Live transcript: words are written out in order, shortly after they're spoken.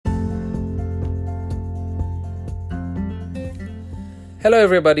Hello,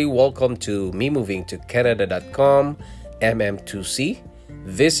 everybody. Welcome to me moving to Canada.com, MM2C.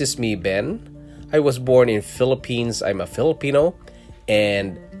 This is me, Ben. I was born in Philippines. I'm a Filipino,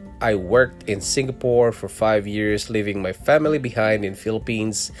 and I worked in Singapore for 5 years, leaving my family behind in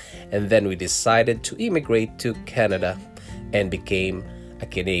Philippines, and then we decided to immigrate to Canada and became a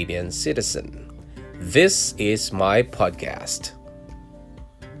Canadian citizen. This is my podcast.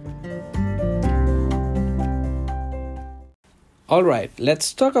 All right,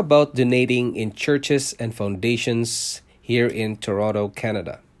 let's talk about donating in churches and foundations here in Toronto,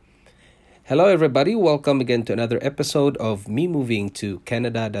 Canada. Hello, everybody. Welcome again to another episode of me moving to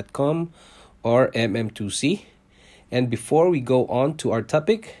Canada.com or MM2C. And before we go on to our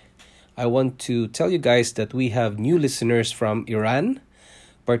topic, I want to tell you guys that we have new listeners from Iran,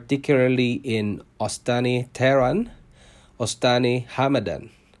 particularly in Ostani, Tehran, Ostani, Hamadan,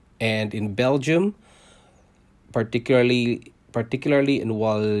 and in Belgium, particularly in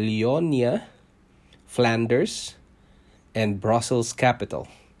Wallonia, Flanders, and Brussels capital.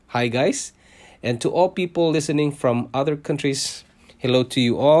 Hi guys, and to all people listening from other countries, hello to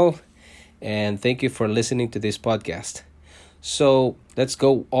you all, and thank you for listening to this podcast. So let's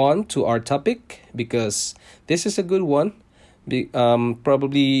go on to our topic because this is a good one.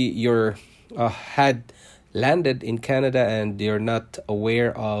 Probably you're had landed in Canada and you're not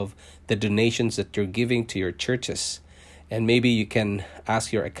aware of the donations that you're giving to your churches. And maybe you can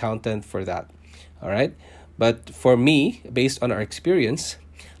ask your accountant for that. All right. But for me, based on our experience,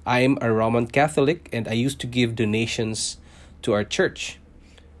 I'm a Roman Catholic and I used to give donations to our church.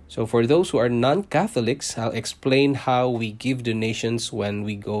 So for those who are non-Catholics, I'll explain how we give donations when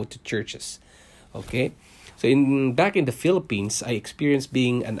we go to churches. Okay. So back in the Philippines, I experienced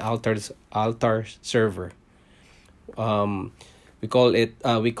being an altar server. We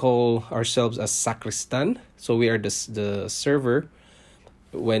call ourselves a sacristan. So we are the server.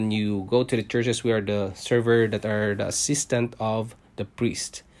 When you go to the churches, we are the server that are the assistant of the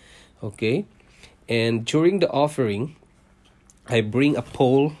priest. And during the offering, I bring a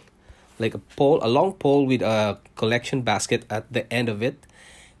long pole with a collection basket at the end of it.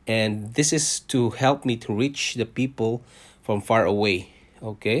 And this is to help me to reach the people from far away.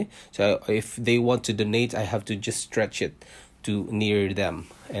 So if they want to donate, I have to just stretch it to near them,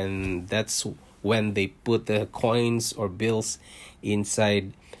 and that's when they put the coins or bills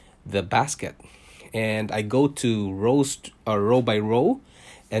inside the basket. And I go to row by row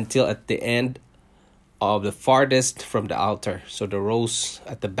until at the end of the farthest from the altar, so the rows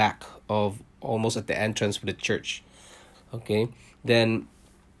at the back of almost at the entrance of the church. Then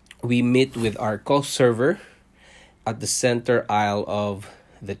we meet with our co-server at the center aisle of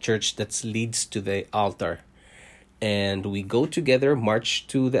the church that leads to the altar. And we go together, march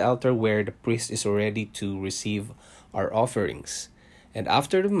to the altar where the priest is ready to receive our offerings. And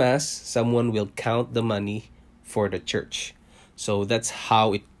after the mass, someone will count the money for the church. So that's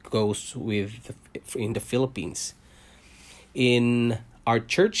how it goes in the Philippines. In our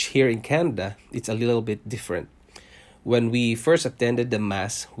church here in Canada, it's a little bit different. When we first attended the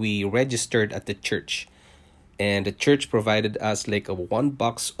mass, we registered at the church. And the church provided us like a one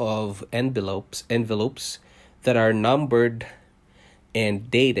box of envelopes that are numbered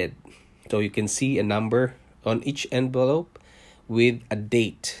and dated. So you can see a number on each envelope with a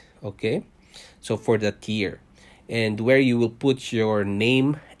date, so for that year, and where you will put your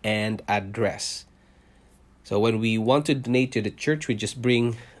name and address. So when we want to donate to the church, we just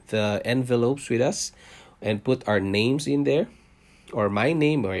bring the envelopes with us and put our names in there, or my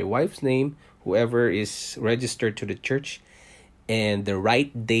name or my wife's name, whoever is registered to the church, and the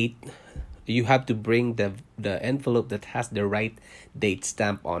right date. You have to bring the envelope that has the right date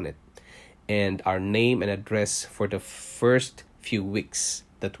stamp on it, and our name and address for the first few weeks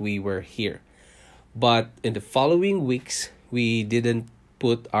that we were here. But in the following weeks, we didn't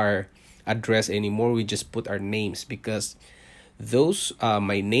put our address anymore. We just put our names because those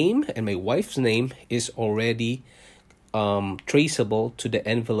my name and my wife's name is already traceable to the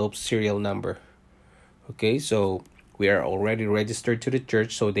envelope serial number. So we are already registered to the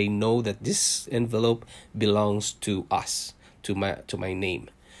church, so they know that this envelope belongs to us, to my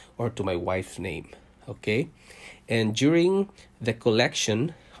name or to my wife's name. And during the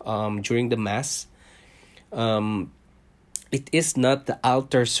collection, during the mass, it is not the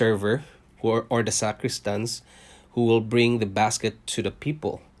altar server or the sacristans who will bring the basket to the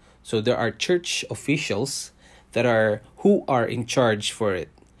people. So there are church officials who are in charge for it.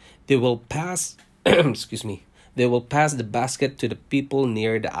 They will pass They will pass the basket to the people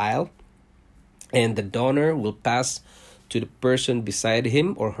near the aisle, and the donor will pass to the person beside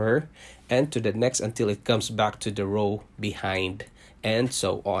him or her and to the next until it comes back to the row behind and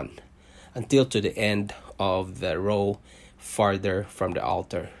so on, until to the end of the row farther from the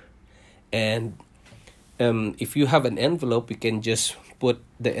altar. And if you have an envelope, you can just put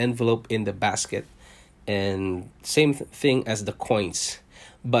the envelope in the basket, and same thing as the coins.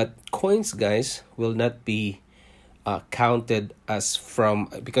 But coins, guys, will not be counted as from,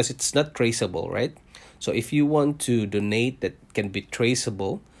 because it's not traceable, right? So if you want to donate that can be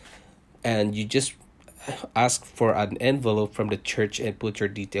traceable, and you just ask for an envelope from the church and put your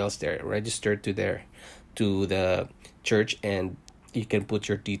details there, register to there, to the church, and you can put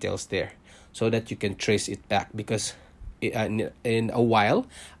your details there so that you can trace it back. Because in a while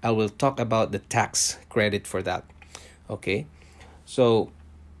I will talk about the tax credit for that. Okay, so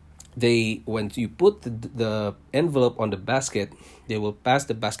they, when you put the envelope on the basket, they will pass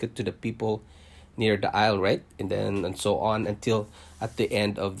the basket to the people near the aisle, right? And so on until at the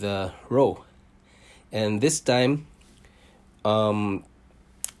end of the row. And this time, um,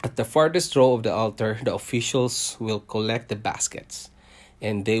 at the farthest row of the altar, the officials will collect the baskets,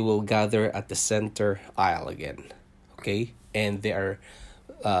 and they will gather at the center aisle again. Okay? And they are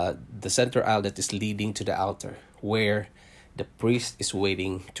the center aisle that is leading to the altar, where the priest is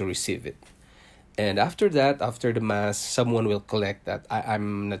waiting to receive it. And after that, after the mass, someone will collect that.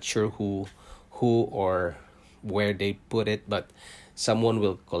 I'm not sure who or where they put it, but someone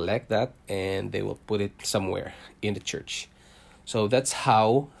will collect that and they will put it somewhere in the church. So that's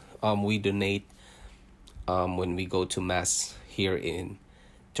how we donate when we go to mass here in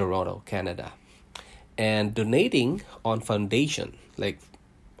Toronto, Canada. And donating on foundation, like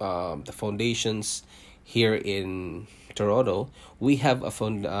the foundations here in Toronto, we have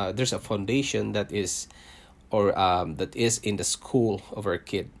there's a foundation that is, or that is in the school of our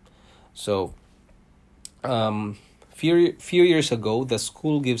kid. So few years ago, the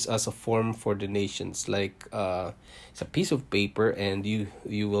school gives us a form for donations, like it's a piece of paper, and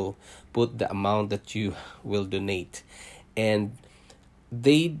you will put the amount that you will donate. And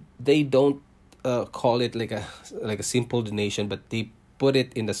they don't call it like a simple donation, but they put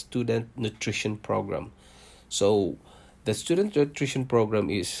it in the student nutrition program. So the student nutrition program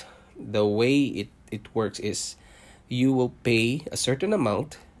is, the way it works is, you will pay a certain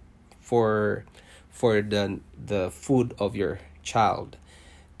amount for the food of your child.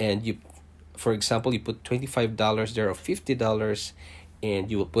 And you, for example, you put $25 there, or $50, and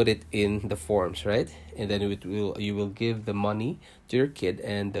you will put it in the forms, right? And then you will give the money to your kid,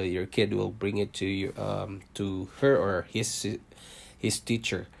 and your kid will bring it to you, to her or his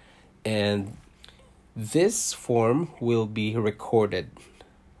teacher. And this form will be recorded.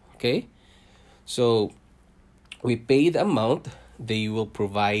 Okay, so we pay the amount, they will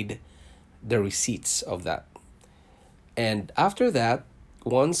provide the receipts of that. And after that,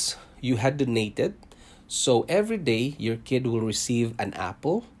 once you had donated, so every day your kid will receive an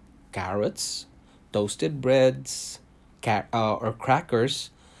apple, carrots, toasted breads, or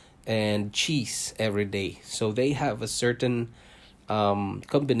crackers, and cheese every day. So they have a certain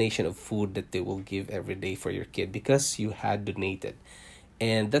combination of food that they will give every day for your kid, because you had donated.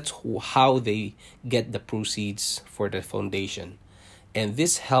 And that's how they get the proceeds for the foundation. And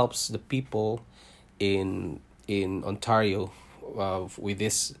this helps the people in Ontario with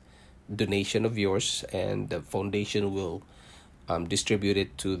this donation of yours, and the foundation will distribute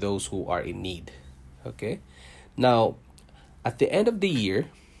it to those who are in need. Okay, now at the end of the year,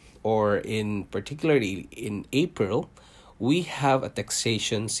 or in particularly in April, we have a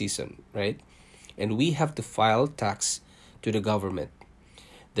taxation season, right? And we have to file tax to the government.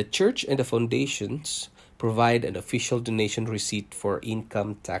 The church and the foundations provide an official donation receipt for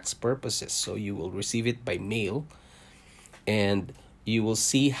income tax purposes. So you will receive it by mail, and you will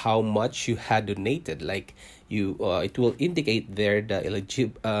see how much you had donated. Like it will indicate there the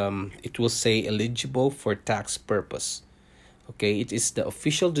it will say eligible for tax purpose. Okay, it is the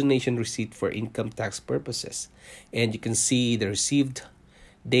official donation receipt for income tax purposes. And you can see the received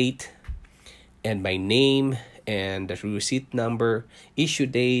date, and my name, and the receipt number, issue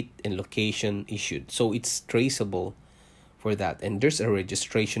date, and location issued. So it's traceable for that. And there's a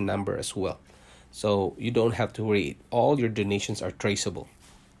registration number as well. So you don't have to worry. All your donations are traceable,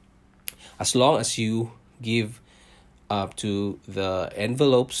 as long as you give up to the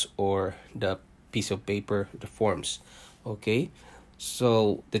envelopes or the piece of paper, the forms. Okay,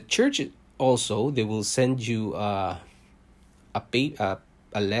 so the church also, they will send you a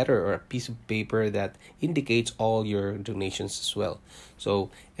letter or a piece of paper that indicates all your donations as well.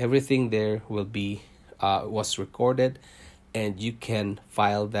 So everything there will be was recorded, and you can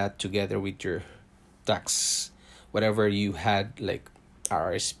file that together with your tax, whatever you had, like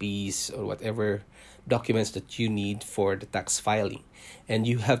RSPs, or whatever documents that you need for the tax filing. And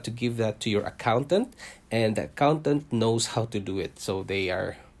you have to give that to your accountant, and the accountant knows how to do it. So they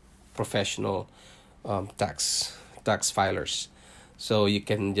are professional tax filers. So you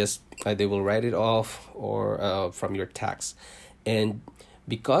can just they will write it off or from your tax, and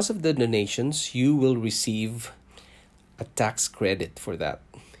because of the donations, you will receive a tax credit for that.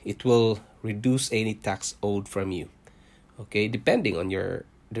 It will reduce any tax owed from you. Okay, depending on your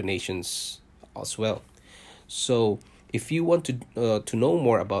donations as well. So if you want to know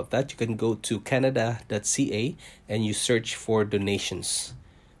more about that, you can go to canada.ca and you search for donations,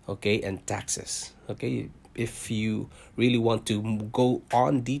 okay, and taxes. Okay, if you really want to go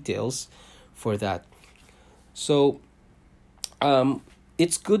on details for that. So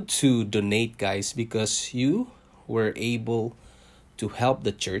it's good to donate, guys, because you were able to help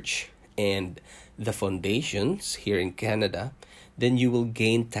the church and the foundations here in Canada. Then you will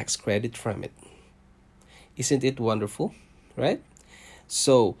gain tax credit from it. Isn't it wonderful, right?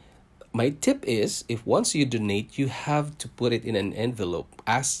 So my tip is, if once you donate, you have to put it in an envelope.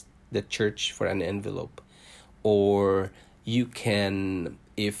 Ask the church for an envelope, or you can,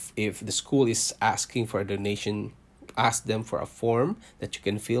 if the school is asking for a donation, ask them for a form that you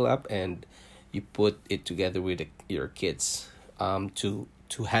can fill up, and you put it together with your kids to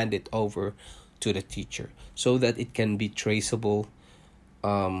hand it over to the teacher, so that it can be traceable,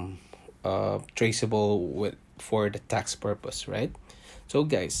 traceable with for the tax purpose, right? So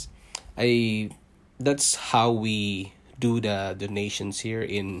guys, I that's how we do the donations here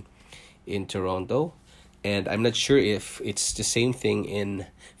in Toronto. And I'm not sure if it's the same thing in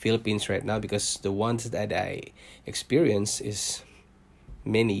Philippines right now, because the ones that I experienced is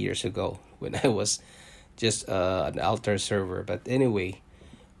many years ago when I was just an altar server. But anyway,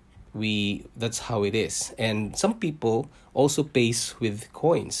 we that's how it is. And some people also pays with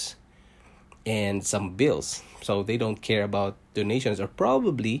coins and some bills, so they don't care about donations, or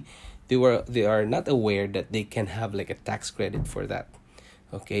probably they are not aware that they can have like a tax credit for that.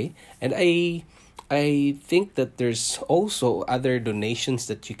 Okay, and I think that there's also other donations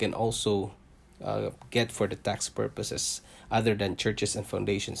that you can also get for the tax purposes, other than churches and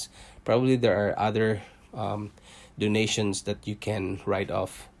foundations. Probably there are other donations that you can write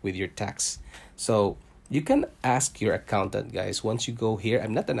off with your tax. So you can ask your accountant, guys. Once you go here,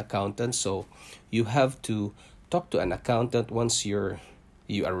 I'm not an accountant, so you have to talk to an accountant once you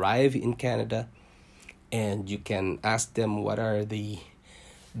arrive in Canada, and you can ask them what are the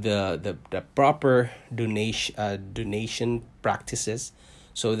proper donation practices,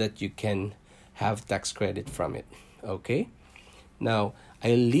 so that you can have tax credit from it. Okay, now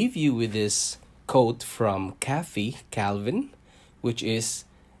I leave you with this quote from Kathy Calvin, which is,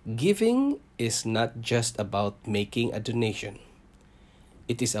 giving is not just about making a donation,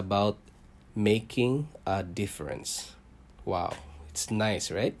 it is about making a difference. Wow, it's nice,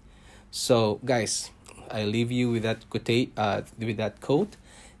 right? So guys, I leave you with that quote.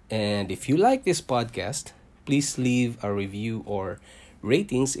 And if you like this podcast, please leave a review or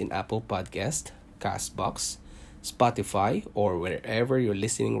ratings in Apple Podcast, Castbox, Spotify, or wherever you're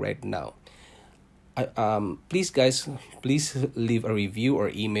listening right now. Please, guys, please leave a review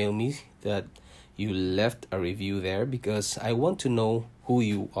or email me that you left a review there, because I want to know who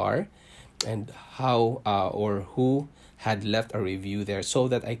you are and how or who had left a review there, so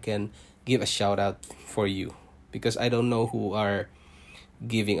that I can give a shout out for you, because I don't know who are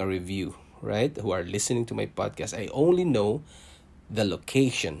giving a review, right? Who are listening to my podcast. I only know the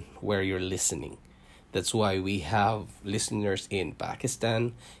location where you're listening. That's why we have listeners in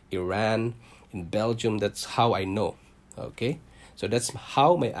Pakistan, Iran, in Belgium. That's how I know. Okay? So that's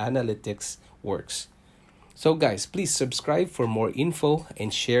how my analytics works. So guys, please subscribe for more info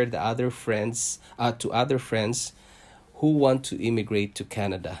and share the other friends to other friends who want to immigrate to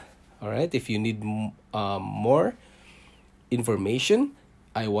Canada. All right? If you need more information,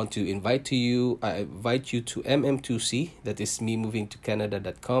 I invite you to MM2C, that is me moving to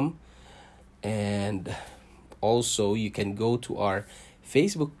Canada.com. And also you can go to our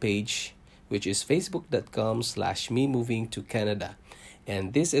Facebook page, which is facebook.com/me moving to Canada.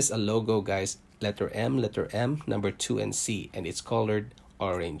 And this is a logo, guys, letter M, number 2 and C, and it's colored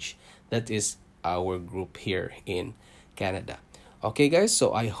orange. That is our group here in Canada. Okay, guys,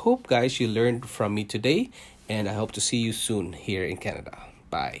 so I hope, guys, you learned from me today, and I hope to see you soon here in Canada.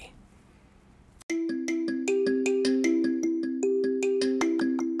 Bye.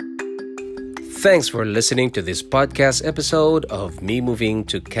 Thanks for listening to this podcast episode of Me Moving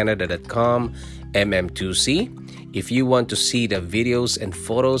to Canada.com MM2C. If you want to see the videos and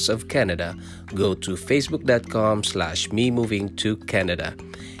photos of Canada, go to facebook.com/Me Moving to Canada.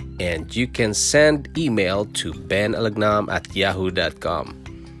 And you can send email to benalagnam@yahoo.com.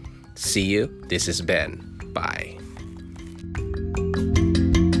 See you. This is Ben. Bye.